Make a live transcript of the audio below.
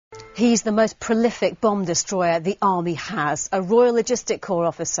He's the most prolific bomb destroyer the Army has. A Royal Logistic Corps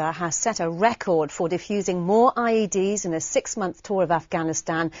officer has set a record for defusing more IEDs in a 6-month tour of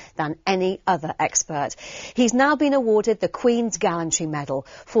Afghanistan than any other expert. He's now been awarded the Queens Gallantry Medal.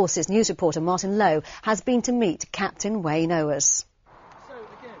 Forces News reporter Martin Lowe has been to meet Captain Wayne Owers.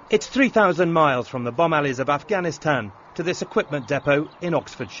 It's 3,000 miles from the bomb alleys of Afghanistan to this equipment depot in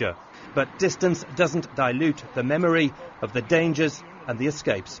Oxfordshire. But distance doesn't dilute the memory of the dangers and the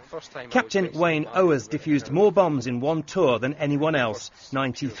escapes. Captain Wayne Owers defused more bombs in one tour than anyone else.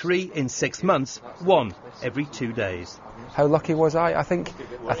 93 in 6 months, 1 every 2 days. How lucky was I? I think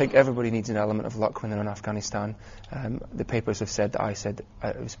everybody needs an element of luck when they're in Afghanistan. The papers have said that I said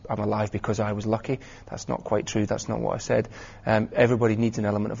I'm alive because I was lucky. That's not quite true. That's not what I said. Everybody needs an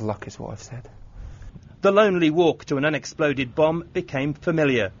element of luck is what I've said. The lonely walk to an unexploded bomb became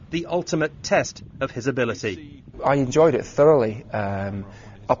familiar, the ultimate test of his ability. I enjoyed it thoroughly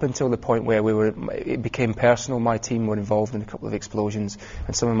up until the point where it became personal. My team were involved in a couple of explosions,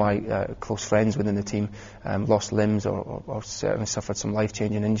 and some of my close friends within the team lost limbs or certainly suffered some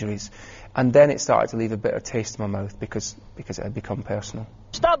life-changing injuries. And then it started to leave a bitter taste in my mouth because it had become personal.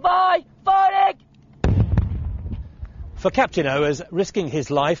 Stand by! Firing! For Captain Owers, risking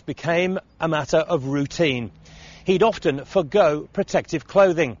his life became a matter of routine. He'd often forgo protective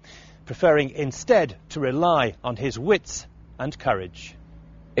clothing, preferring instead to rely on his wits and courage.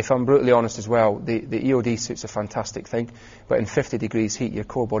 If I'm brutally honest as well, the EOD suit's a fantastic thing, but in 50 degrees heat, your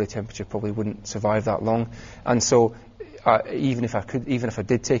core body temperature probably wouldn't survive that long. And so, even if I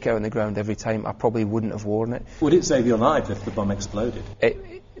did take it out on the ground every time, I probably wouldn't have worn it. Would it save your life if the bomb exploded?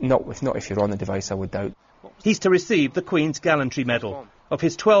 Not if you're on the device, I would doubt. He's to receive the Queen's Gallantry Medal. Of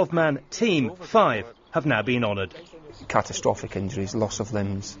his 12-man team, 5 have now been honoured. Catastrophic injuries, loss of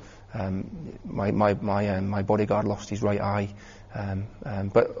limbs. My bodyguard lost his right eye.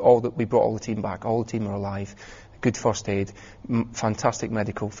 But we brought all the team back. All the team are alive. Good first aid, fantastic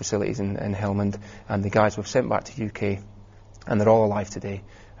medical facilities in Helmand, and the guys were sent back to UK, and they're all alive today.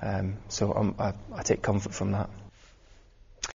 So I take comfort from that.